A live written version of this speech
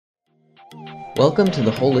Welcome to the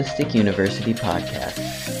Holistic University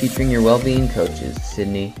podcast, featuring your well-being coaches,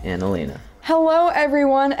 Sydney and Elena. Hello,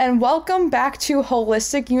 everyone, and welcome back to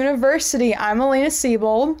Holistic University. I'm Elena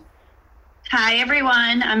Siebold. Hi,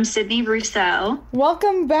 everyone. I'm Sydney Rousseau.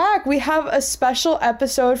 Welcome back. We have a special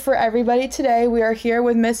episode for everybody today. We are here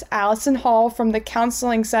with Miss Allison Hall from the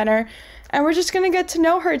Counseling Center, and we're just going to get to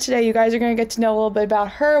know her today. You guys are going to get to know a little bit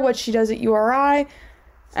about her, what she does at URI,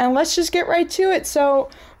 and let's just get right to it. So,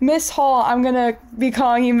 Miss Hall, I'm going to be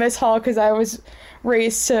calling you Miss Hall because I was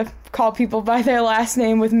raised to call people by their last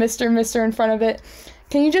name with Mr. in front of it.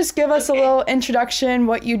 Can you just give us a little introduction,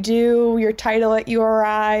 what you do, your title at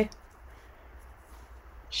URI?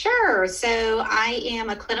 Sure. So I am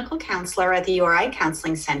a clinical counselor at the URI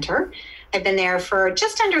Counseling Center. I've been there for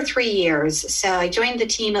just under 3 years. So I joined the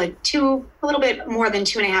team a little bit more than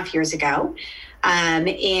 2.5 years ago.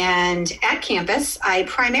 And at campus, I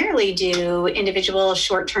primarily do individual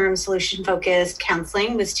short-term solution-focused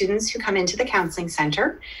counseling with students who come into the counseling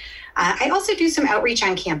center. I also do some outreach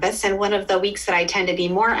on campus, and one of the weeks that I tend to be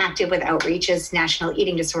more active with outreach is National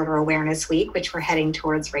Eating Disorder Awareness Week, which we're heading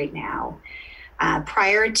towards right now.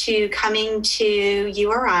 Prior to coming to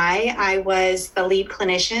URI, I was the lead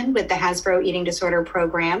clinician with the Hasbro Eating Disorder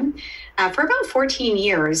Program for about 14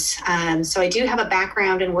 years. So I do have a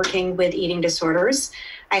background in working with eating disorders.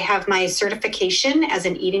 I have my certification as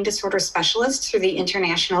an eating disorder specialist through the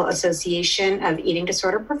International Association of Eating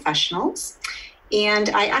Disorder Professionals. And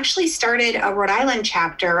I actually started a Rhode Island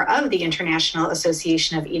chapter of the International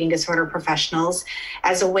Association of Eating Disorder Professionals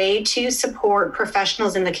as a way to support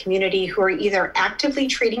professionals in the community who are either actively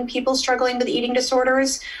treating people struggling with eating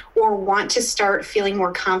disorders or want to start feeling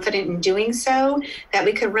more confident in doing so, that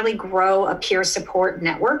we could really grow a peer support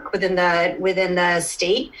network within the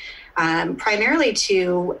state, primarily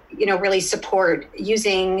to, really support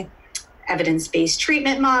using evidence-based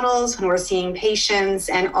treatment models when we're seeing patients,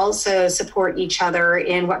 and also support each other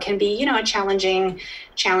in what can be, a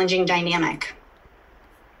challenging dynamic.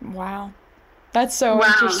 Wow. That's so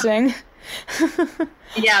interesting.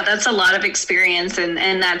 Yeah, that's a lot of experience, and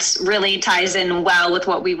that's really ties in well with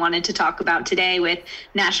what we wanted to talk about today with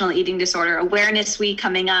National Eating Disorder Awareness Week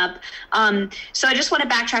coming up. So I just want to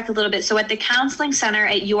backtrack a little bit. So at the Counseling Center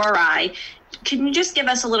at URI, can you just give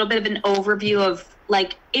us a little bit of an overview of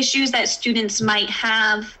issues that students might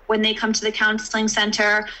have when they come to the counseling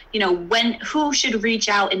center? Who should reach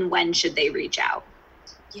out and when should they reach out?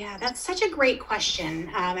 Yeah, that's such a great question.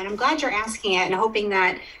 And I'm glad you're asking it and hoping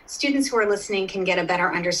that students who are listening can get a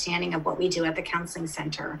better understanding of what we do at the counseling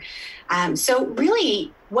center. So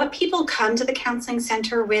really, what people come to the counseling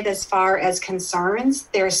center with as far as concerns,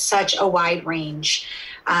 there's such a wide range.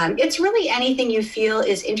 It's really anything you feel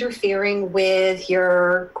is interfering with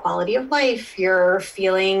your quality of life, you're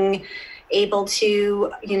feeling able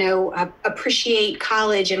to, appreciate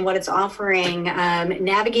college and what it's offering,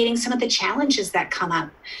 navigating some of the challenges that come up.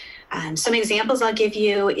 Some examples I'll give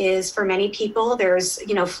you is for many people, there's,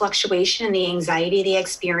 fluctuation in the anxiety they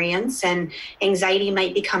experience, and anxiety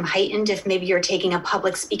might become heightened if maybe you're taking a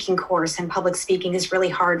public speaking course and public speaking is really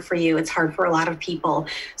hard for you. It's hard for a lot of people.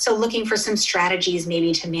 So looking for some strategies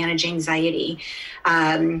maybe to manage anxiety.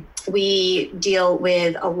 We deal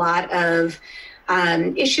with a lot of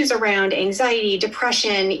issues around anxiety,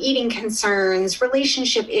 depression, eating concerns,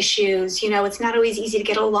 relationship issues. It's not always easy to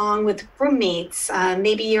get along with roommates.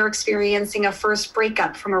 Maybe you're experiencing a first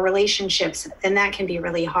breakup from a relationship, and that can be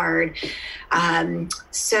really hard.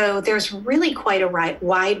 So there's really quite a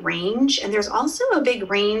wide range, and there's also a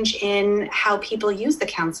big range in how people use the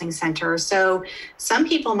counseling center. So some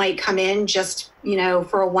people might come in just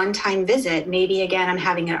for a one-time visit. Maybe, again, I'm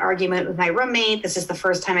having an argument with my roommate. This is the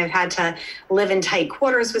first time I've had to live in tight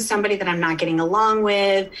quarters with somebody that I'm not getting along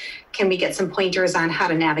with. Can we get some pointers on how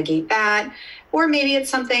to navigate that? Or maybe it's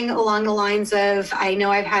something along the lines of, I know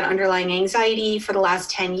I've had underlying anxiety for the last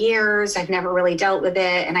 10 years. I've never really dealt with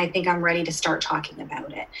it, and I think I'm ready to start talking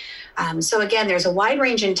about it. So again, there's a wide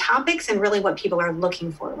range in topics and really what people are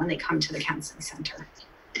looking for when they come to the counseling center.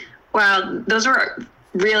 Wow, those are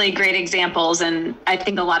really great examples, and I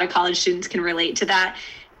think a lot of college students can relate to that.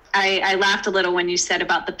 I laughed a little when you said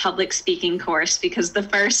about the public speaking course, because the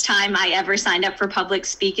first time I ever signed up for public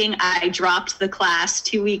speaking, I dropped the class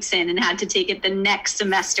 2 weeks in and had to take it the next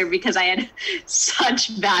semester because I had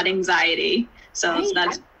such bad anxiety. So right.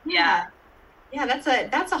 that's, yeah. Yeah,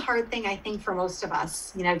 that's a hard thing, I think, for most of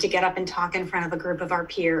us, to get up and talk in front of a group of our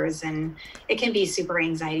peers, and it can be super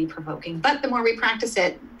anxiety provoking. But the more we practice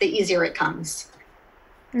it, the easier it comes.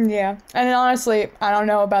 Yeah. And honestly, I don't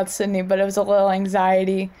know about Sydney, but it was a little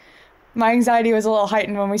anxiety. My anxiety was a little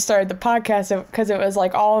heightened when we started the podcast because it was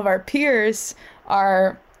like all of our peers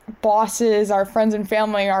are bosses, our friends and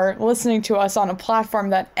family are listening to us on a platform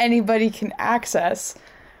that anybody can access.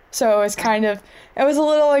 So it was a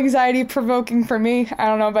little anxiety provoking for me. I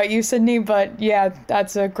don't know about you, Sydney, but yeah,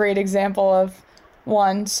 that's a great example of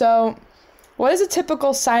one. So what is a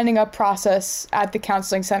typical signing up process at the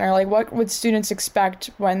counseling center? Like, what would students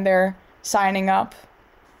expect when they're signing up?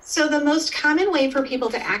 So the most common way for people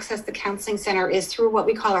to access the counseling center is through what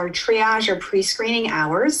we call our triage or pre-screening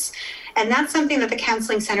hours. And that's something that the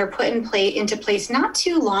counseling center put into place not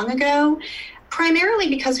too long ago, primarily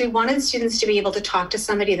because we wanted students to be able to talk to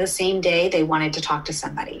somebody the same day they wanted to talk to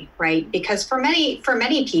somebody, right? Because for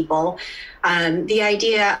many people, the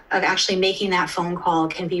idea of actually making that phone call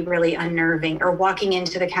can be really unnerving, or walking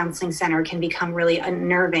into the counseling center can become really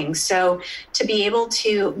unnerving. So to be able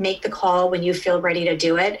to make the call when you feel ready to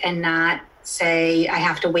do it and not say, I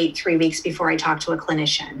have to wait 3 weeks before I talk to a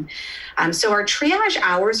clinician. So our triage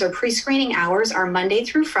hours or pre-screening hours are Monday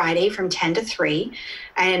through Friday from 10 to 3.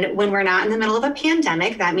 And when we're not in the middle of a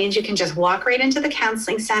pandemic, that means you can just walk right into the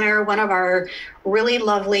counseling center. One of our really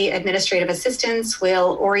lovely administrative assistants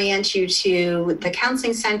will orient you to the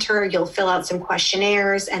counseling center. You'll fill out some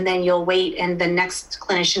questionnaires, and then you'll wait, and the next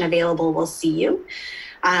clinician available will see you.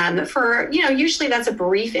 Usually that's a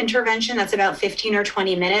brief intervention. That's about 15 or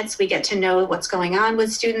 20 minutes. We get to know what's going on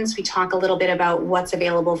with students. We talk a little bit about what's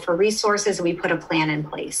available for resources. We put a plan in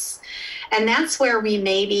place. And that's where we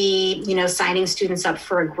may be, signing students up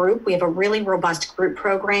for a group. We have a really robust group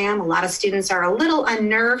program. A lot of students are a little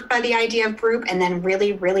unnerved by the idea of group and then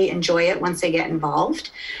really, really enjoy it once they get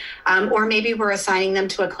involved. Or maybe we're assigning them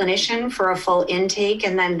to a clinician for a full intake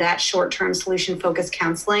and then that short-term solution-focused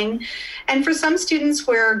counseling. And for some students,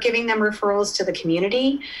 we're giving them referrals to the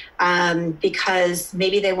community because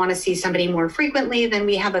maybe they want to see somebody more frequently than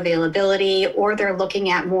we have availability, or they're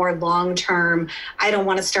looking at more long-term, I don't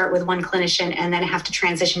want to start with one clinician and then have to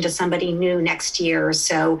transition to somebody new next year.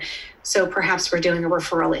 So perhaps we're doing a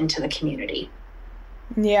referral into the community.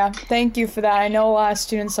 Yeah, thank you for that. I know a lot of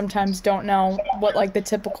students sometimes don't know what the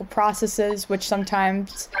typical process is, which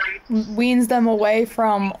sometimes weans them away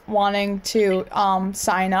from wanting to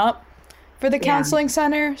sign up for the counseling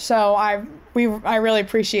center. So I really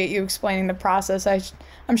appreciate you explaining the process.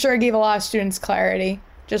 I'm sure it gave a lot of students clarity,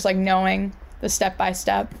 just knowing the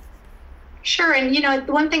step-by-step. Sure. And,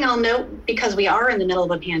 one thing I'll note, because we are in the middle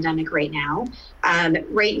of a pandemic right now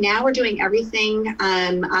we're doing everything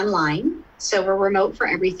online. So we're remote for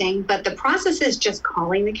everything, but the process is just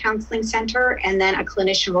calling the counseling center, and then a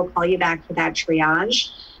clinician will call you back for that triage.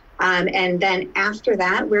 And then after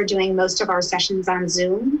that, we're doing most of our sessions on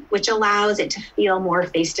Zoom, which allows it to feel more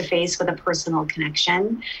face-to-face with a personal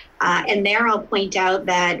connection. And there I'll point out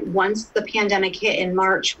that once the pandemic hit in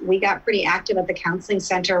March, we got pretty active at the counseling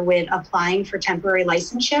center with applying for temporary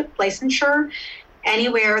licensure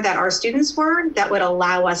anywhere that our students were that would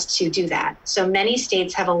allow us to do that. So many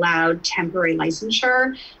states have allowed temporary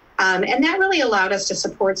licensure. And that really allowed us to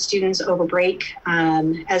support students over break,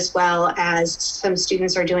 as well as some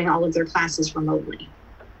students are doing all of their classes remotely.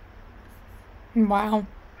 Wow.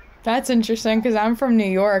 That's interesting because I'm from New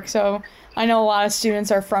York, so I know a lot of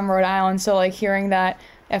students are from Rhode Island. So hearing that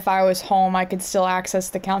if I was home, I could still access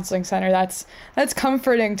the counseling center, that's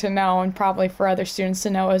comforting to know, and probably for other students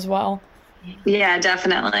to know as well. Yeah,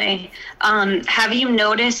 definitely. Have you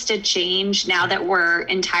noticed a change now that we're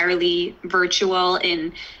entirely virtual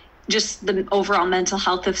in just the overall mental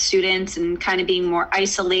health of students and kind of being more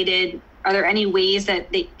isolated? Are there any ways that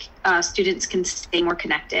students can stay more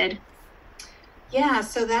connected? Yeah,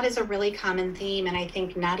 so that is a really common theme. And I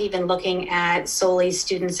think not even looking at solely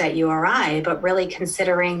students at URI, but really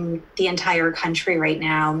considering the entire country right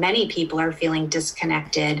now, many people are feeling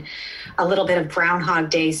disconnected, a little bit of Groundhog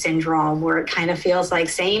Day syndrome, where it kind of feels like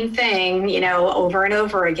same thing, over and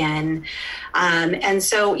over again. And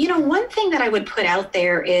so, one thing that I would put out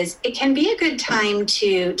there is it can be a good time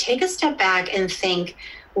to take a step back and think,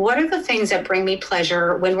 what are the things that bring me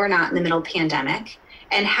pleasure when we're not in the middle of pandemic?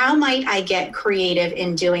 And how might I get creative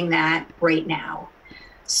in doing that right now?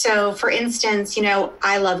 So for instance,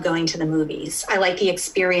 I love going to the movies. I like the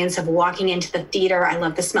experience of walking into the theater. I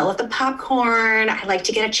love the smell of the popcorn. I like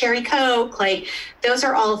to get a cherry Coke. Those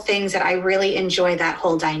are all things that I really enjoy, that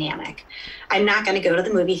whole dynamic. I'm not going to go to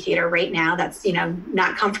the movie theater right now. That's,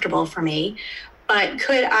 not comfortable for me. But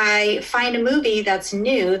could I find a movie that's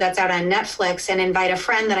new, that's out on Netflix, and invite a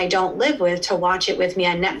friend that I don't live with to watch it with me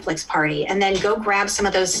on Netflix party, and then go grab some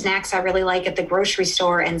of those snacks I really like at the grocery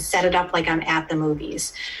store and set it up like I'm at the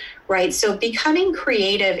movies, right? So becoming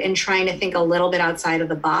creative and trying to think a little bit outside of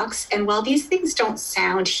the box. And while these things don't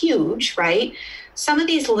sound huge, right? some of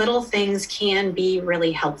these little things can be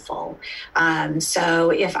really helpful. So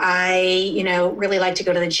if I, really like to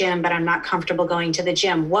go to the gym, but I'm not comfortable going to the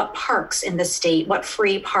gym, what parks in the state, what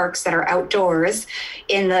free parks that are outdoors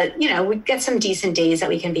we get some decent days that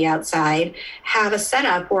we can be outside, have a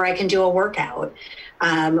setup where I can do a workout.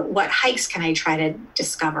 What hikes can I try to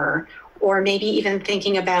discover? Or maybe even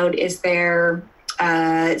thinking about, is there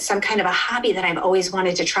some kind of a hobby that I've always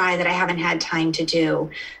wanted to try that I haven't had time to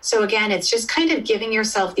do? So again, it's just kind of giving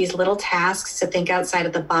yourself these little tasks to think outside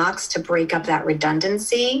of the box to break up that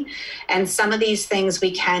redundancy. And some of these things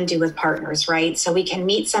we can do with partners, right? So we can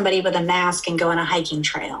meet somebody with a mask and go on a hiking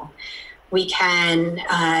trail. We can,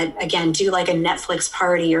 again, do like a Netflix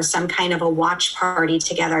party or some kind of a watch party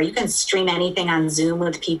together. You can stream anything on Zoom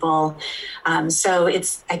with people. So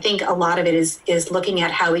I think a lot of it is looking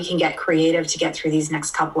at how we can get creative to get through these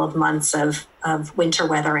next couple of months of winter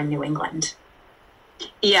weather in New England.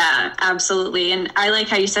 Yeah, absolutely. And I like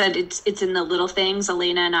how you said it's in the little things.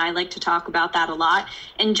 Elena and I like to talk about that a lot.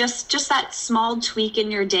 And just that small tweak in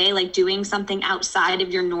your day, like doing something outside of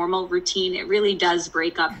your normal routine, it really does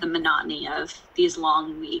break up the monotony of these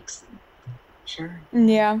long weeks. Sure.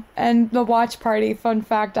 Yeah. And the watch party, fun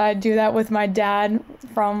fact, I do that with my dad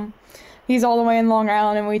he's all the way in Long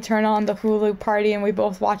Island, and we turn on the Hulu party and we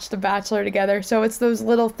both watch The Bachelor together. So it's those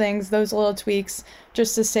little things, those little tweaks,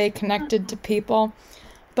 just to stay connected to people.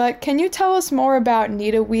 But can you tell us more about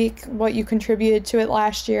NEDA Week, what you contributed to it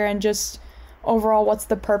last year, and just overall what's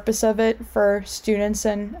the purpose of it for students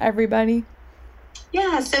and everybody?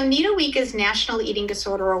 Yeah, so NEDA Week is National Eating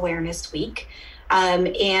Disorder Awareness Week.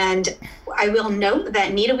 And I will note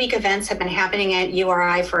that NEDA Week events have been happening at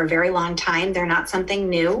URI for a very long time. They're not something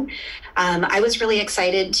new. I was really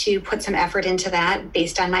excited to put some effort into that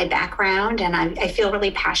based on my background. And I feel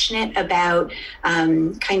really passionate about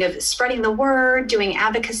kind of spreading the word, doing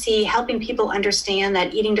advocacy, helping people understand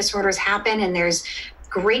that eating disorders happen and there's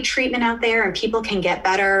great treatment out there and people can get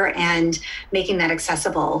better, and making that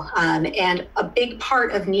accessible. And a big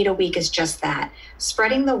part of NEDA Week is just that,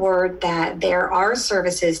 spreading the word that there are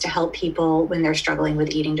services to help people when they're struggling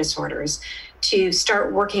with eating disorders, to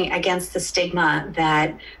start working against the stigma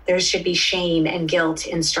that there should be shame and guilt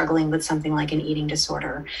in struggling with something like an eating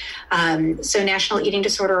disorder. So National Eating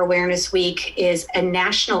Disorder Awareness Week is a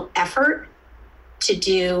national effort to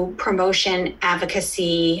do promotion,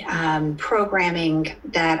 advocacy, programming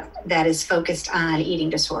that is focused on eating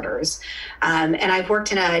disorders. And I've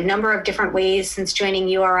worked in a number of different ways since joining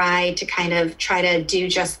URI to kind of try to do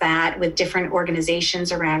just that with different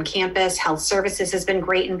organizations around campus. Health Services has been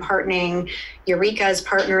great in partnering. Eureka is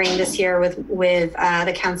partnering this year with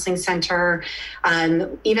the Counseling Center,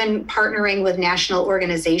 even partnering with national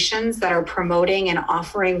organizations that are promoting and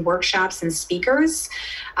offering workshops and speakers.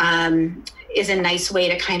 Is a nice way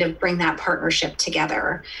to kind of bring that partnership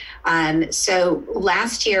together. So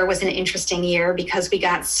last year was an interesting year because we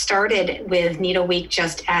got started with NEDA Week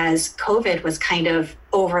just as COVID was kind of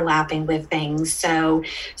overlapping with things. So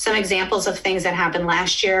some examples of things that happened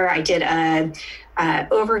last year, I did a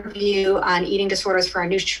overview on eating disorders for our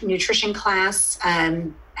nutrition class,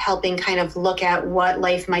 helping kind of look at what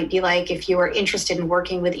life might be like if you are interested in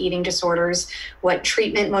working with eating disorders, what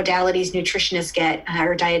treatment modalities nutritionists get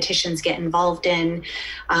or dietitians get involved in.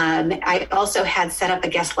 I also had set up a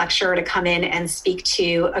guest lecturer to come in and speak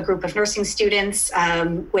to a group of nursing students,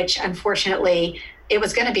 which unfortunately it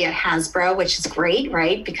was going to be at Hasbro, which is great,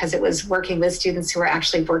 right? Because it was working with students who are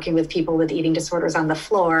actually working with people with eating disorders on the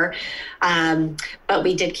floor. But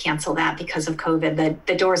we did cancel that because of COVID.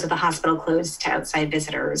 The doors of the hospital closed to outside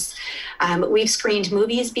visitors. We've screened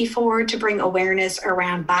movies before to bring awareness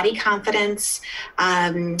around body confidence.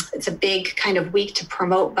 It's a big kind of week to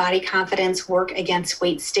promote body confidence, work against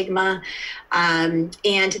weight stigma. And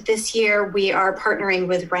this year we are partnering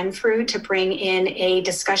with Renfrew to bring in a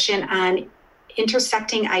discussion on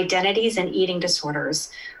intersecting identities and eating disorders,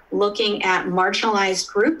 looking at marginalized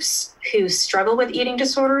groups who struggle with eating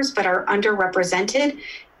disorders but are underrepresented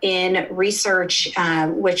in research,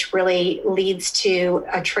 which really leads to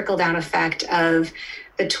a trickle-down effect of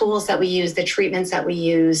the tools that we use, the treatments that we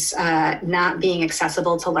use, not being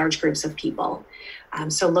accessible to large groups of people.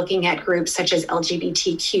 So looking at groups such as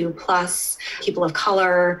LGBTQ+, people of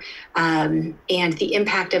color, and the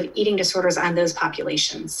impact of eating disorders on those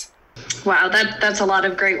populations. Wow, that's a lot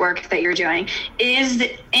of great work that you're doing. Is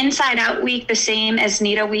the Inside Out Week the same as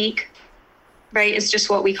NEDA Week, right? It's just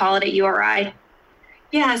what we call it at URI.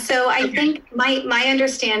 Yeah, so I think my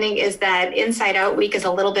understanding is that Inside Out Week is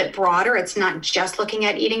a little bit broader. It's not just looking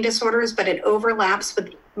at eating disorders, but it overlaps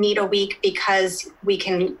with NEDA Week because we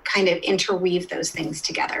can kind of interweave those things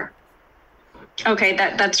together. Okay,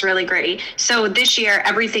 that's really great. So this year,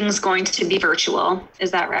 everything's going to be virtual.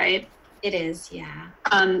 Is that right? It is, yeah.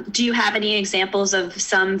 Do you have any examples of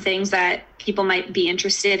some things that people might be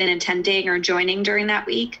interested in attending or joining during that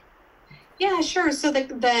week? Yeah, sure. So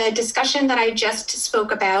the discussion that I just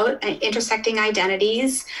spoke about, intersecting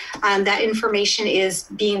identities, that information is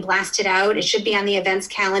being blasted out. It should be on the events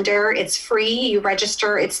calendar. It's free. You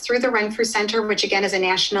register. It's through the Renfrew Center, which again is a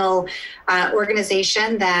national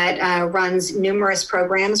organization that runs numerous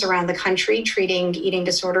programs around the country treating eating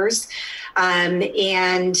disorders.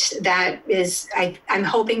 And that is, I'm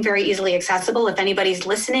hoping, very easily accessible. If anybody's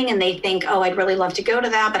listening and they think, oh, I'd really love to go to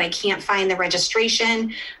that, but I can't find the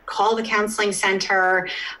registration, call the counseling center,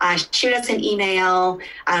 shoot us an email,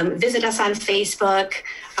 visit us on Facebook.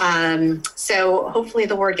 So hopefully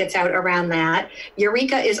the word gets out around that.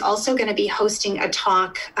 Eureka is also going to be hosting a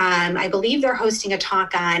talk. I believe they're hosting a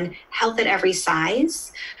talk on health at every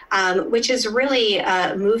size. Which is really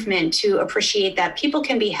a movement to appreciate that people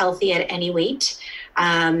can be healthy at any weight,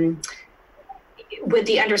 with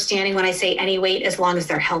the understanding when I say any weight, as long as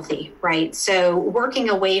they're healthy, right? So working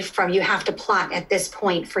away from, you have to plot at this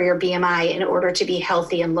point for your BMI in order to be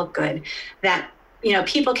healthy and look good, that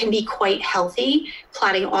people can be quite healthy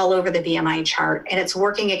plotting all over the BMI chart, and it's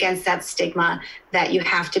working against that stigma that you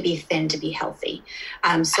have to be thin to be healthy.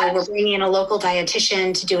 So we're bringing in a local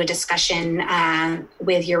dietitian to do a discussion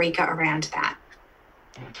with Eureka around that.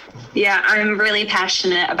 Yeah, I'm really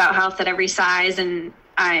passionate about health at every size, and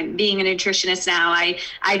I'm being a nutritionist now.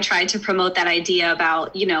 I try to promote that idea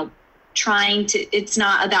about, it's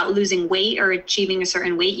not about losing weight or achieving a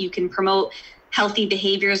certain weight. You can promote healthy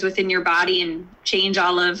behaviors within your body and change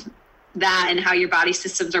all of that and how your body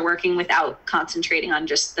systems are working without concentrating on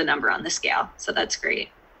just the number on the scale. So that's great.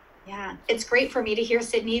 Yeah, it's great for me to hear,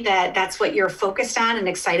 Sydney, that that's what you're focused on and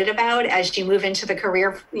excited about as you move into the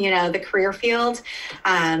career, the career field.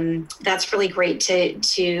 That's really great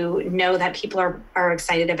to know that people are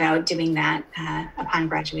excited about doing that upon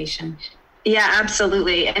graduation. Yeah,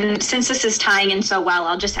 absolutely. And since this is tying in so well,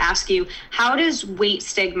 I'll just ask you, how does weight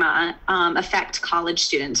stigma affect college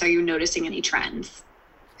students? Are you noticing any trends?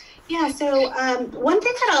 Yeah, so one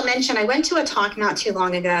thing that I'll mention, I went to a talk not too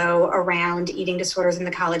long ago around eating disorders in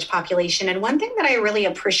the college population. And one thing that I really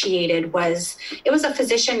appreciated was, it was a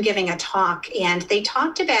physician giving a talk, and they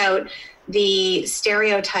talked about the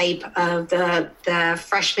stereotype of the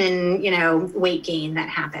freshman, weight gain that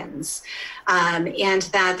happens. And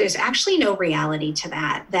that there's actually no reality to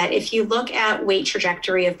that, that if you look at weight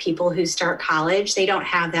trajectory of people who start college, they don't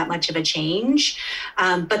have that much of a change.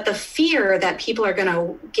 But the fear that people are going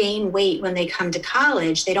to gain weight when they come to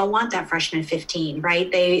college, they don't want that freshman 15,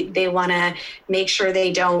 right? They want to make sure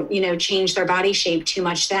they don't, change their body shape too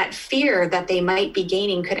much. That fear that they might be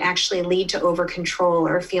gaining could actually lead to over control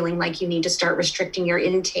or feeling like you need to start restricting your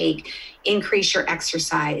intake, increase your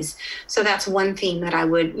exercise. So that's one theme that I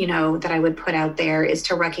would put out there, is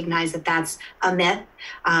to recognize that that's a myth,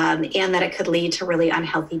 and that it could lead to really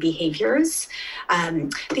unhealthy behaviors.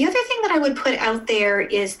 The other thing that I would put out there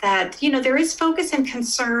is that, there is focus and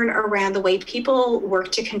concern around the way people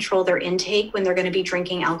work to control their intake when they're going to be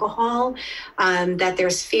drinking alcohol, that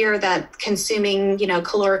there's fear that consuming,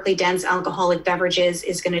 calorically dense alcoholic beverages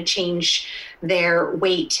is going to change their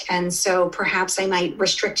weight. And so perhaps I might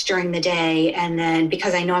restrict during the day, and then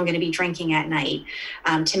because I know I'm going to be drinking at night,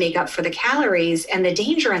 to make up for the calories, and the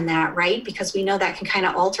danger in that, right? Because we know that can kind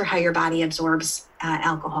of alter how your body absorbs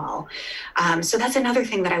alcohol. So that's another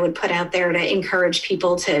thing that I would put out there to encourage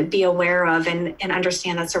people to be aware of and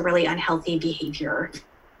understand that's a really unhealthy behavior.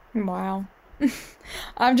 Wow.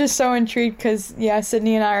 I'm just so intrigued because,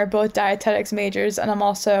 Sydney and I are both dietetics majors, and I'm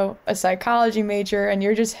also a psychology major, and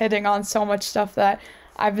you're just hitting on so much stuff that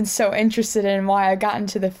I've been so interested in, why I got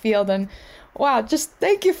into the field. And wow, just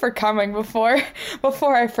thank you for coming before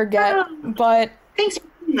I forget. But thanks for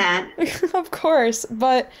doing that. Of course.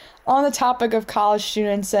 But on the topic of college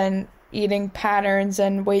students and eating patterns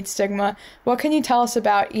and weight stigma, what can you tell us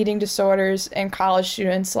about eating disorders in college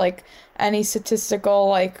students? Like any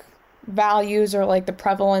statistical values or the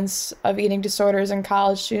prevalence of eating disorders in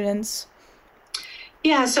college students?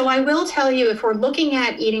 Yeah, so I will tell you, if we're looking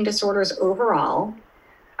at eating disorders overall,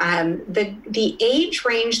 the age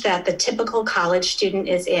range that the typical college student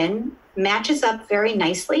is in matches up very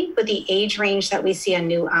nicely with the age range that we see a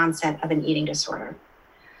new onset of an eating disorder.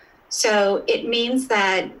 So it means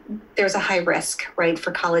that there's a high risk, right,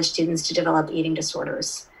 for college students to develop eating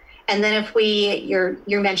disorders. And then if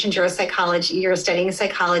you mentioned you're studying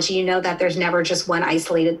psychology, you know that there's never just one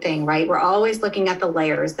isolated thing, right? We're always looking at the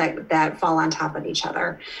layers that fall on top of each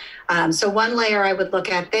other. So one layer I would look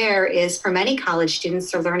at there is, for many college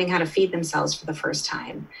students, they're learning how to feed themselves for the first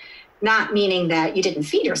time. Not meaning that you didn't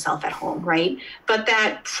feed yourself at home, right? But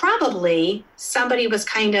that probably somebody was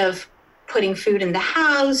kind of putting food in the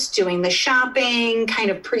house, doing the shopping, kind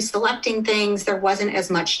of pre-selecting things. There wasn't as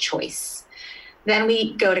much choice. Then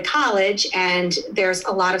we go to college, and there's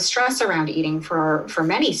a lot of stress around eating for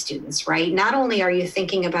many students, right? Not only are you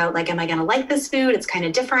thinking about, like, am I going to like this food? It's kind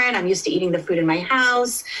of different. I'm used to eating the food in my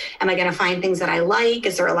house. Am I going to find things that I like?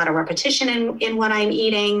 Is there a lot of repetition in what I'm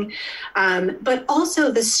eating? But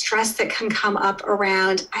also the stress that can come up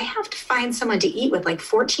around, I have to find someone to eat with like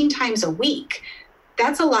 14 times a week.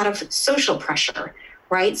 That's a lot of social pressure,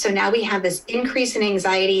 right? So now we have this increase in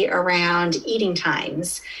anxiety around eating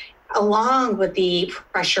times, along with the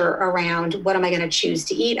pressure around, what am I going to choose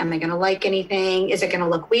to eat? Am I going to like anything? Is it going to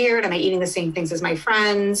look weird? Am I eating the same things as my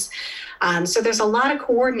friends? So there's a lot of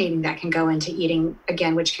coordinating that can go into eating,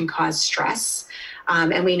 again, which can cause stress.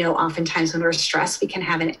 And we know oftentimes when we're stressed, we can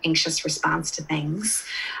have an anxious response to things.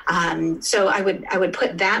 So I would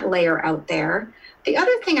put that layer out there. The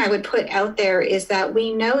other thing I would put out there is that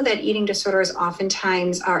we know that eating disorders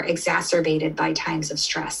oftentimes are exacerbated by times of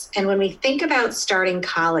stress. And when we think about starting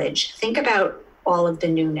college, think about all of the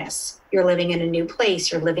newness. You're living in a new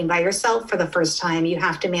place. You're living by yourself for the first time. You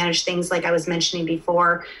have to manage things like I was mentioning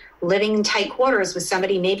before, living in tight quarters with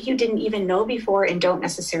somebody maybe you didn't even know before and don't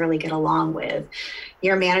necessarily get along with.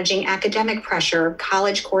 You're managing academic pressure.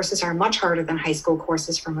 College courses are much harder than high school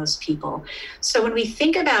courses for most people. So when we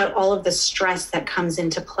think about all of the stress that comes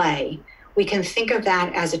into play, we can think of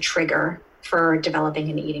that as a trigger for developing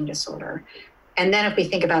an eating disorder. And then if we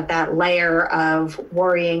think about that layer of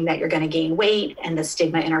worrying that you're going to gain weight and the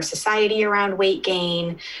stigma in our society around weight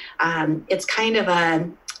gain, it's kind of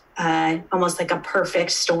almost like a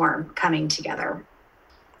perfect storm coming together.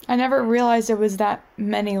 I never realized it was that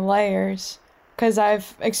many layers, because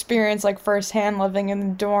I've experienced like firsthand living in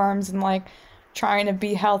the dorms and like trying to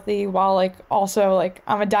be healthy while like also like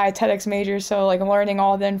I'm a dietetics major, so like learning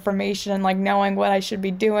all the information and like knowing what I should be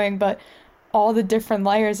doing, but all the different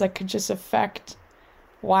layers that could just affect.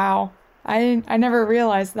 Wow. I never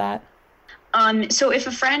realized that. So if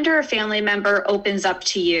a friend or a family member opens up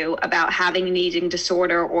to you about having an eating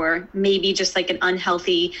disorder, or maybe just like an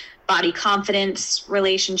unhealthy body confidence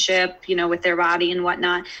relationship, with their body and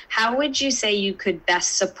whatnot, how would you say you could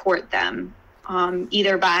best support them?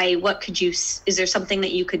 Either by is there something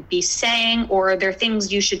that you could be saying, or are there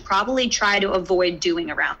things you should probably try to avoid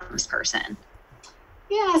doing around this person?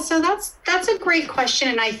 Yeah, so that's a great question.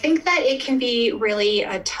 And I think that it can be really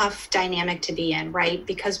a tough dynamic to be in, right?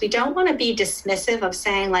 Because we don't want to be dismissive of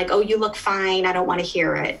saying like, oh, you look fine, I don't want to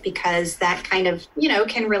hear it, because that kind of,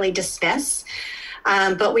 can really dismiss.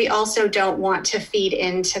 But we also don't want to feed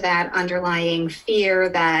into that underlying fear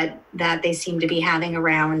that they seem to be having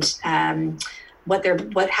around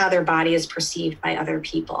how their body is perceived by other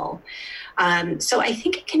people. So I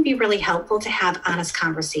think it can be really helpful to have honest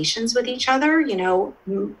conversations with each other.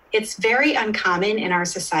 It's very uncommon in our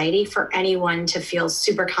society for anyone to feel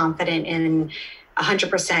super confident in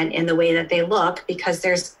 100% in the way that they look, because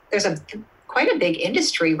there's quite a big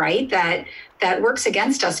industry, right, that works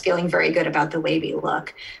against us feeling very good about the way we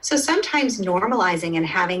look. So sometimes normalizing and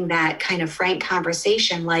having that kind of frank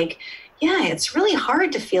conversation, like, yeah, it's really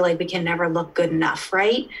hard to feel like we can never look good enough,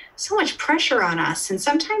 right? So much pressure on us. And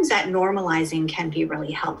sometimes that normalizing can be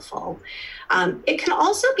really helpful. It can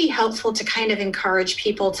also be helpful to kind of encourage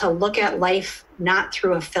people to look at life not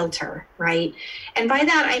through a filter, right? And by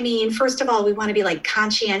that, I mean, first of all, we want to be like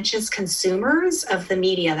conscientious consumers of the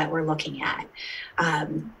media that we're looking at.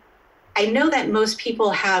 I know that most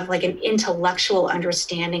people have like an intellectual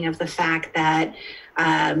understanding of the fact that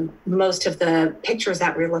most of the pictures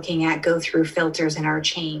that we're looking at go through filters and are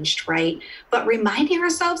changed, right? But reminding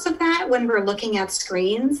ourselves of that when we're looking at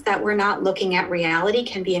screens, that we're not looking at reality,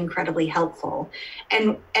 can be incredibly helpful.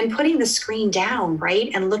 And putting the screen down,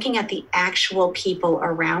 right? And looking at the actual people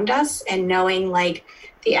around us and knowing like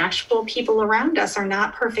the actual people around us are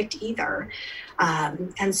not perfect either.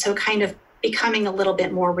 And so kind of becoming a little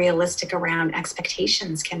bit more realistic around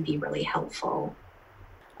expectations can be really helpful.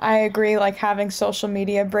 I agree, like having social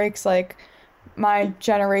media breaks, like my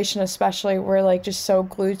generation especially, we're like just so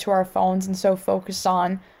glued to our phones and so focused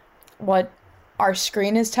on what our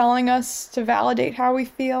screen is telling us to validate how we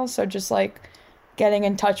feel. So just like getting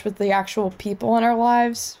in touch with the actual people in our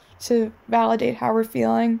lives to validate how we're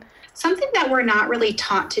feeling. Something that we're not really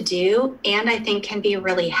taught to do, and I think can be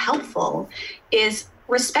really helpful, is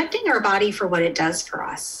respecting our body for what it does for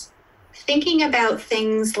us. Thinking about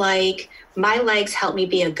things like my legs help me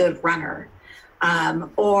be a good runner.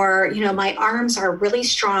 Or, my arms are really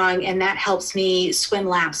strong and that helps me swim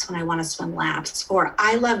laps when I want to swim laps. Or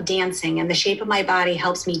I love dancing and the shape of my body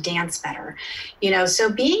helps me dance better.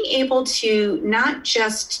 So being able to not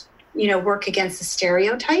just work against the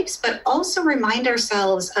stereotypes, but also remind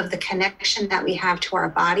ourselves of the connection that we have to our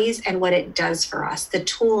bodies and what it does for us, the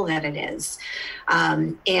tool that it is,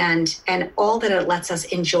 and all that it lets us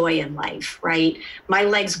enjoy in life, right? My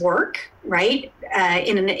legs work, right,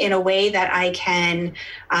 in a way that I can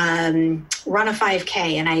run a 5K,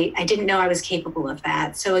 and I didn't know I was capable of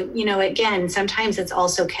that. So, again, sometimes it's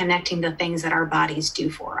also connecting the things that our bodies do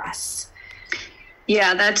for us.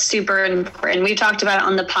 Yeah, that's super important. We've talked about it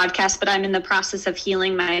on the podcast, but I'm in the process of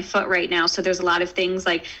healing my foot right now. So there's a lot of things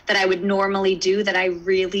like that I would normally do that I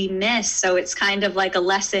really miss. So it's kind of like a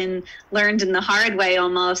lesson learned in the hard way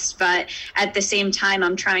almost. But at the same time,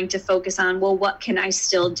 I'm trying to focus on, well, what can I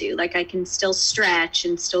still do? Like I can still stretch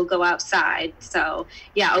and still go outside. So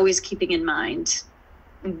yeah, always keeping in mind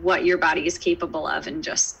what your body is capable of and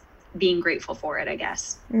just being grateful for it, I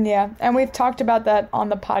guess. Yeah, and we've talked about that on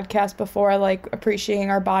the podcast before, like appreciating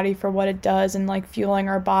our body for what it does and like fueling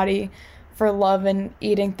our body for love and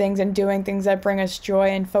eating things and doing things that bring us joy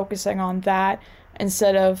and focusing on that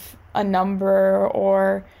instead of a number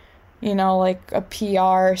or, like a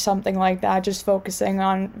PR or something like that, just focusing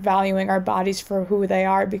on valuing our bodies for who they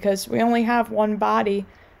are because we only have one body.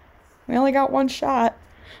 We only got one shot.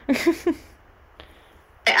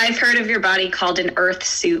 I've heard of your body called an earth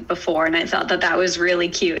suit before, and I thought that was really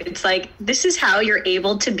cute. It's like, this is how you're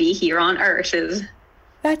able to be here on earth.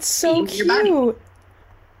 That's so cute. Oh,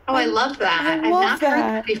 I love that. I've not heard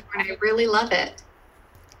that before, and I really love it.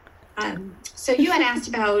 So you had asked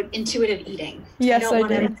about intuitive eating. Yes, I did. I don't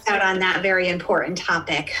want to miss out on that very important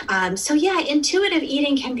topic. So yeah, intuitive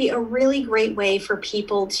eating can be a really great way for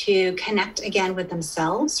people to connect again with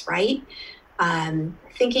themselves, right?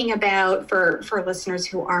 Thinking about, for listeners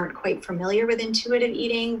who aren't quite familiar with intuitive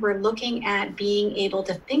eating, we're looking at being able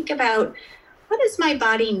to think about, what does my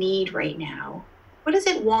body need right now? What does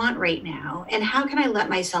it want right now? And how can I let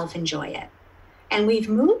myself enjoy it? And we've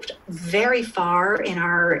moved very far in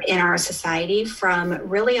our society from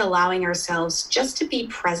really allowing ourselves just to be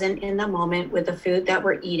present in the moment with the food that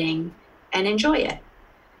we're eating and enjoy it.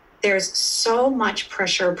 There's so much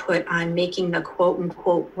pressure put on making the quote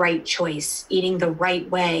unquote right choice, eating the right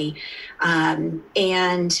way.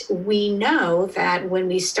 And we know that when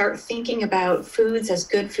we start thinking about foods as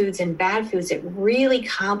good foods and bad foods, it really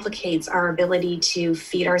complicates our ability to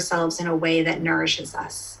feed ourselves in a way that nourishes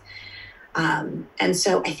us. And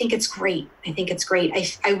so I think it's great.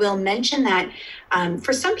 I will mention that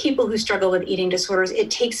for some people who struggle with eating disorders, it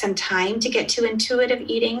takes some time to get to intuitive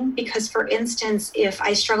eating because, for instance, if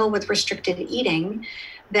I struggle with restricted eating,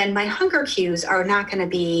 then my hunger cues are not going to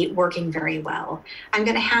be working very well. I'm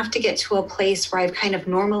going to have to get to a place where I've kind of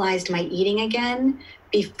normalized my eating again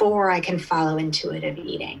before I can follow intuitive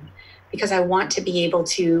eating. Because I want to be able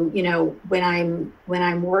to, when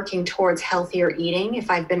I'm working towards healthier eating,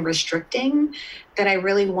 if I've been restricting, then I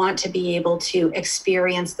really want to be able to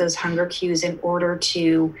experience those hunger cues in order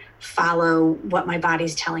to follow what my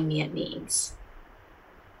body's telling me it needs.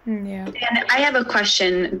 Yeah. And I have a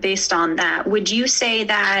question based on that. Would you say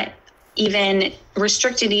that even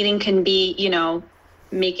restricted eating can be,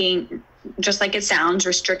 making, just like it sounds,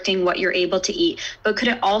 restricting what you're able to eat, but could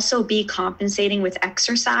it also be compensating with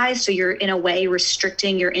exercise? So you're in a way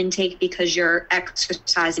restricting your intake because you're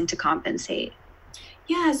exercising to compensate.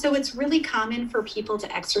 Yeah, so it's really common for people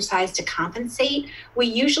to exercise to compensate. We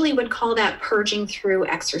usually would call that purging through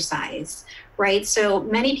exercise, right? So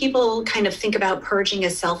many people kind of think about purging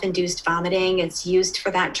as self-induced vomiting. It's used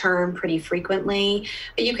for that term pretty frequently,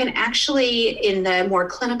 but you can actually, in the more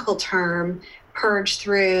clinical term, purge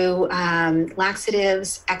through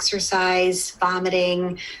laxatives, exercise,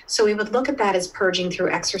 vomiting. So we would look at that as purging through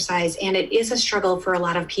exercise. And it is a struggle for a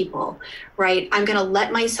lot of people, right? I'm going to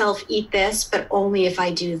let myself eat this, but only if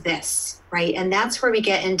I do this, right? And that's where we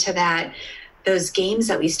get into those games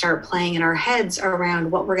that we start playing in our heads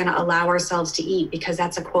around what we're going to allow ourselves to eat, because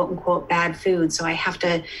that's a quote unquote bad food. So I have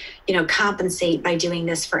to, compensate by doing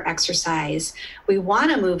this for exercise. We want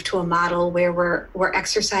to move to a model where we're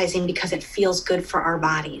exercising because it feels good for our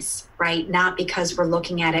bodies, right? Not because we're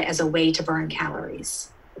looking at it as a way to burn calories.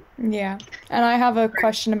 Yeah. And I have a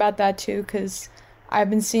question about that too, because I've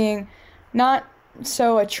been seeing not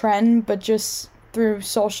so a trend, but just through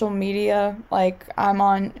social media. Like I'm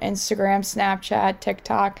on Instagram, Snapchat,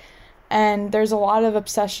 TikTok, and there's a lot of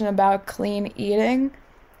obsession about clean eating,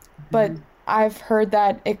 but I've heard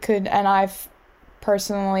that it could, and I've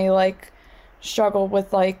personally like struggled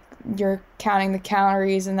with like you're counting the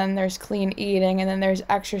calories, and then there's clean eating, and then there's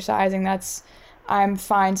exercising. I'm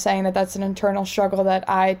fine saying that that's an internal struggle that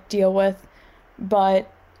I deal with,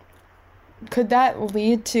 but could that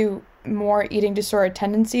lead to more eating disorder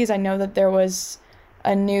tendencies? I know that there was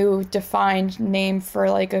a new defined name for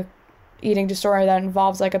like a eating disorder that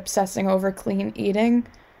involves like obsessing over clean eating,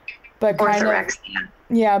 but kind orthorexia.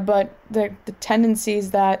 Yeah, but the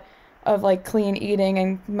tendencies that of like clean eating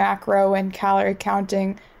and macro and calorie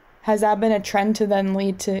counting, has that been a trend to then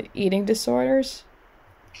lead to eating disorders?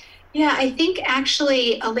 Yeah, I think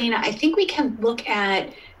actually, Elena, I think we can look at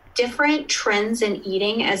different trends in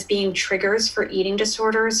eating as being triggers for eating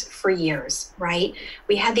disorders for years, right?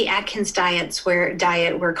 We had the Atkins diet where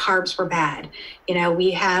carbs were bad. You know,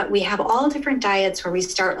 we have all different diets where we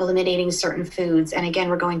start eliminating certain foods. And again,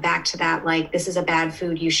 we're going back to that, like, this is a bad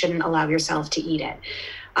food, you shouldn't allow yourself to eat it.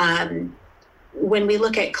 When we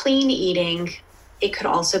look at clean eating, it could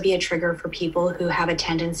also be a trigger for people who have a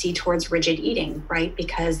tendency towards rigid eating, right?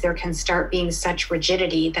 Because there can start being such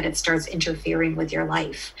rigidity that it starts interfering with your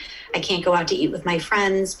life. I can't go out to eat with my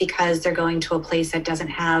friends because they're going to a place that doesn't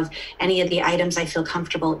have any of the items I feel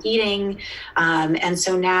comfortable eating. And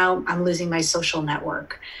so now I'm losing my social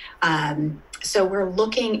network. So we're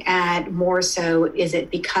looking at more so, is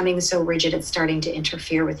it becoming so rigid it's starting to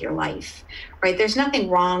interfere with your life, right? There's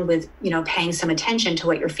nothing wrong with, paying some attention to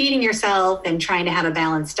what you're feeding yourself and trying to have a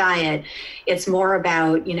balanced diet. It's more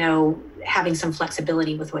about, having some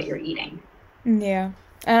flexibility with what you're eating. Yeah.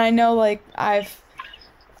 And I know like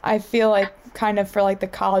I feel like kind of for like the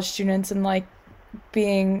college students and like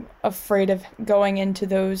being afraid of going into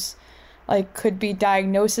those, like, could be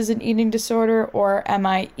diagnosed as an eating disorder, or am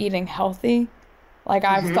I eating healthy? Like,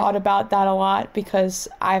 I've thought about that a lot because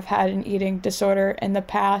I've had an eating disorder in the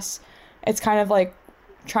past. It's kind of like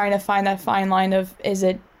trying to find that fine line of, is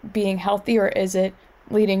it being healthy or is it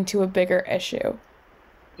leading to a bigger issue?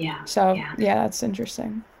 Yeah. So, yeah, that's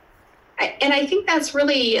interesting. And I think that's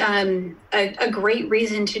really a great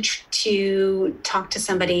reason to talk to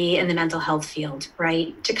somebody in the mental health field,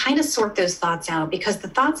 right? To kind of sort those thoughts out, because the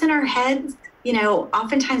thoughts in our heads,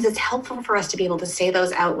 oftentimes it's helpful for us to be able to say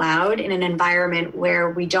those out loud in an environment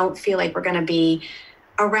where we don't feel like we're going to be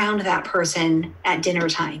around that person at dinner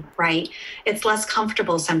time, right? It's less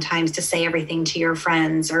comfortable sometimes to say everything to your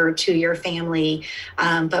friends or to your family,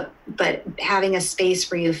 but having a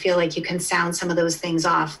space where you feel like you can sound some of those things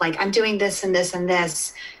off, like, I'm doing this and this and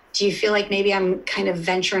this. Do you feel like maybe I'm kind of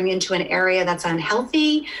venturing into an area that's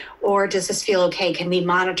unhealthy, or does this feel okay? Can we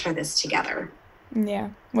monitor this together? Yeah,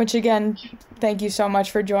 which again, thank you so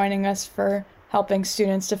much for joining us, for helping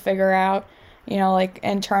students to figure out, like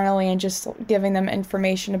internally, and just giving them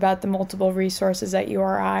information about the multiple resources at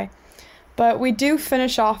URI. But we do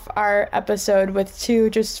finish off our episode with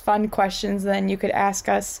 2 just fun questions, then you could ask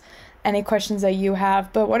us any questions that you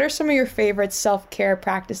have. But what are some of your favorite self-care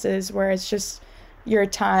practices where it's just your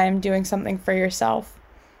time doing something for yourself?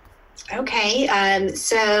 Okay,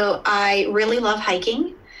 so I really love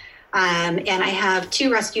hiking. And I have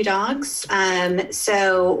 2 rescue dogs.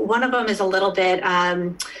 So one of them is a little bit,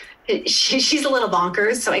 she's a little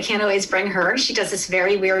bonkers, so I can't always bring her. She does this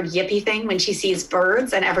very weird yippy thing when she sees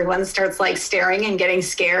birds, and everyone starts like staring and getting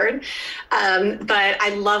scared. But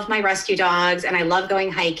I love my rescue dogs, and I love going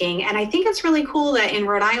hiking. And I think it's really cool that in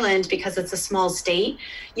Rhode Island, because it's a small state,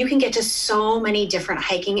 you can get to so many different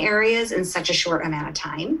hiking areas in such a short amount of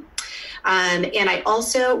time. And I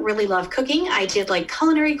also really love cooking. I did like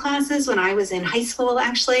culinary classes when I was in high school,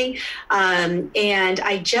 actually. And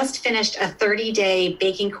I just finished a 30-day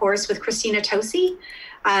baking course with Christina Tosi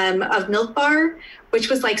of Milk Bar,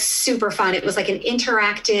 which was like super fun. It was like an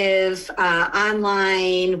interactive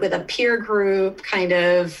online with a peer group kind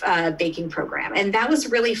of baking program. And that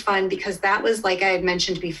was really fun because that was, like I had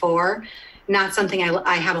mentioned before, not something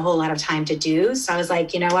I have a whole lot of time to do. So I was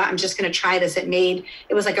like, you know what, I'm just going to try this. It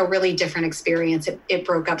was like a really different experience. It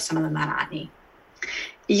broke up some of the monotony.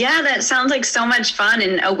 Yeah, that sounds like so much fun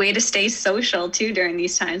and a way to stay social too during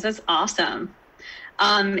these times. That's awesome.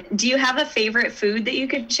 Do you have a favorite food that you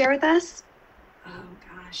could share with us? Oh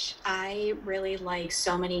gosh, I really like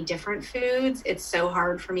so many different foods. It's so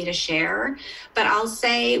hard for me to share, but I'll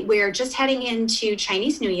say we're just heading into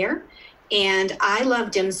Chinese New Year, and I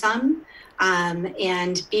love dim sum.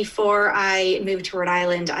 And before I moved to Rhode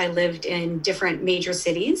Island, I lived in different major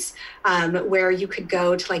cities where you could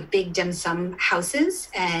go to like big dim sum houses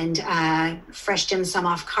and fresh dim sum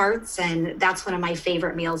off carts. And that's one of my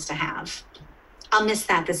favorite meals to have. I'll miss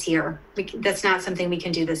that this year. That's not something we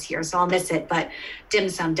can do this year, so I'll miss it. But dim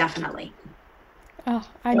sum, definitely. Oh,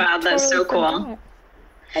 wow, that's so cool.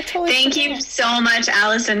 Thank you so much,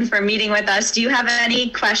 Allison, for meeting with us. Do you have any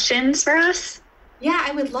questions for us? Yeah,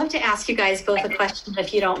 I would love to ask you guys both a question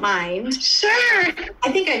if you don't mind. Sure.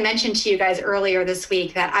 I think I mentioned to you guys earlier this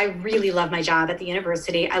week that I really love my job at the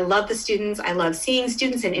university. I love the students. I love seeing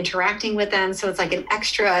students and interacting with them. So it's like an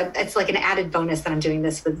added bonus that I'm doing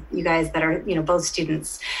this with you guys that are, both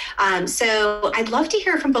students. So I'd love to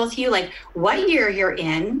hear from both of you, like what year you're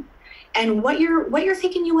in and what you're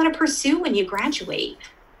thinking you want to pursue when you graduate.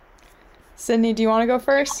 Sydney, do you want to go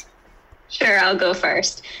first? Sure, I'll go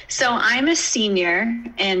first. So I'm a senior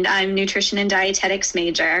and I'm nutrition and dietetics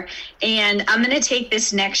major, and I'm going to take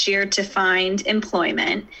this next year to find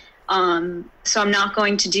employment. So I'm not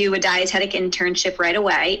going to do a dietetic internship right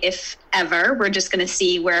away, if ever. We're just going to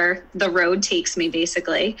see where the road takes me,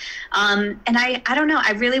 basically. And I don't know,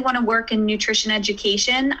 I really want to work in nutrition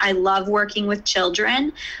education. I love working with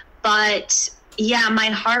children, but yeah, my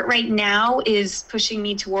heart right now is pushing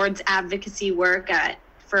me towards advocacy work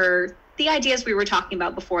for the ideas we were talking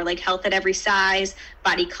about before, like health at every size,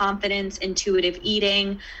 body confidence, intuitive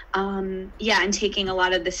eating, and taking a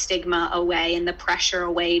lot of the stigma away and the pressure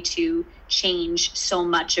away to change so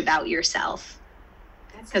much about yourself,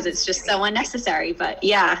 because it's just so unnecessary. But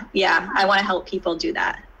yeah, I want to help people do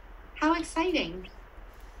that. How exciting.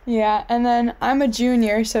 Yeah, and then I'm a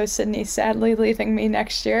junior, so Sydney's sadly leaving me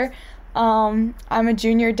next year. I'm a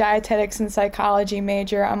junior dietetics and psychology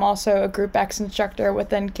major. I'm also a Group X instructor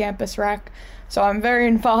within Campus Rec, so I'm very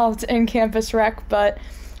involved in Campus Rec, but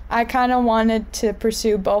I kind of wanted to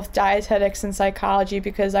pursue both dietetics and psychology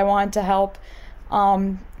because I wanted to help,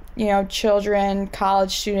 children,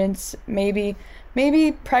 college students, maybe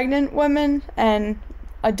pregnant women and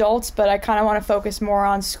adults, but I kind of want to focus more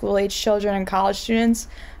on school-age children and college students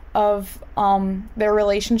of their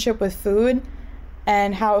relationship with food,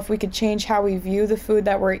 and how if we could change how we view the food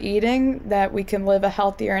that we're eating, that we can live a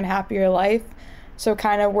healthier and happier life. So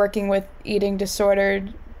kind of working with eating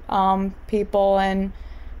disordered people and,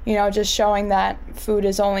 just showing that food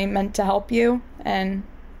is only meant to help you. And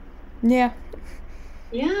yeah.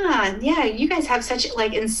 Yeah, you guys have such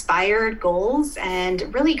inspired goals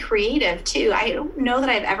and really creative too. I don't know that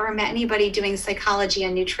I've ever met anybody doing psychology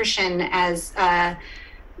and nutrition as,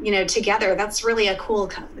 together. That's really a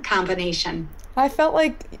cool combination. I felt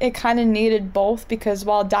like it kind of needed both, because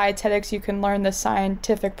while dietetics, you can learn the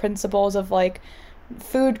scientific principles of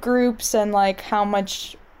food groups and how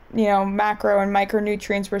much, macro and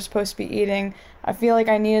micronutrients we're supposed to be eating. I feel like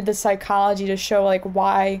I needed the psychology to show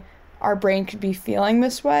why our brain could be feeling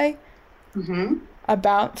this way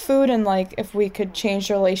about food, and if we could change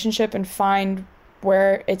the relationship and find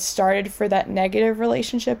where it started for that negative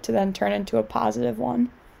relationship to then turn into a positive one.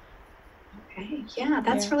 Okay, yeah,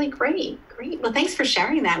 that's really great. Well, thanks for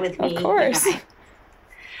sharing that with me. Of course.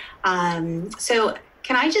 So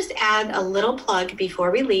can I just add a little plug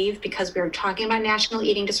before we leave, because we're talking about National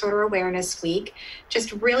Eating Disorder Awareness Week.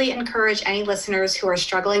 Just really encourage any listeners who are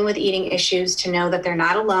struggling with eating issues to know that they're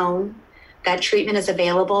not alone, that treatment is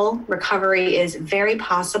available, recovery is very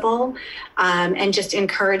possible, and just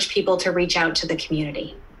encourage people to reach out to the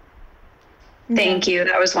community. Thank you.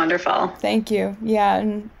 That was wonderful. Thank you. Yeah,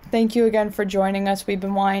 and thank you again for joining us. We've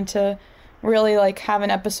been wanting to really have an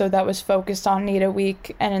episode that was focused on NEDA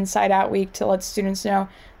Week and Inside Out Week to let students know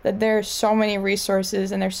that there's so many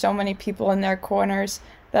resources and there's so many people in their corners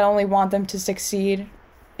that only want them to succeed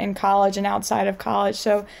in college and outside of college.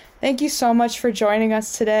 So thank you so much for joining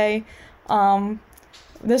us today.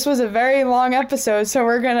 This was a very long episode, so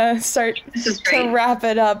we're gonna start to wrap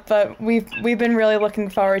it up, but we've been really looking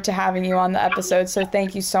forward to having you on the episode, so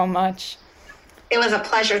thank you so much. It was a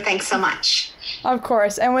pleasure. Thanks so much. Of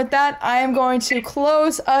course. And with that, I am going to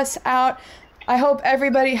close us out. I hope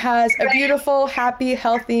everybody has a beautiful, happy,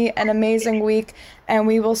 healthy, and amazing week, and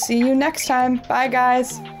we will see you next time. Bye,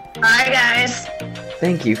 guys. Bye, guys.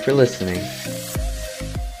 Thank you for listening.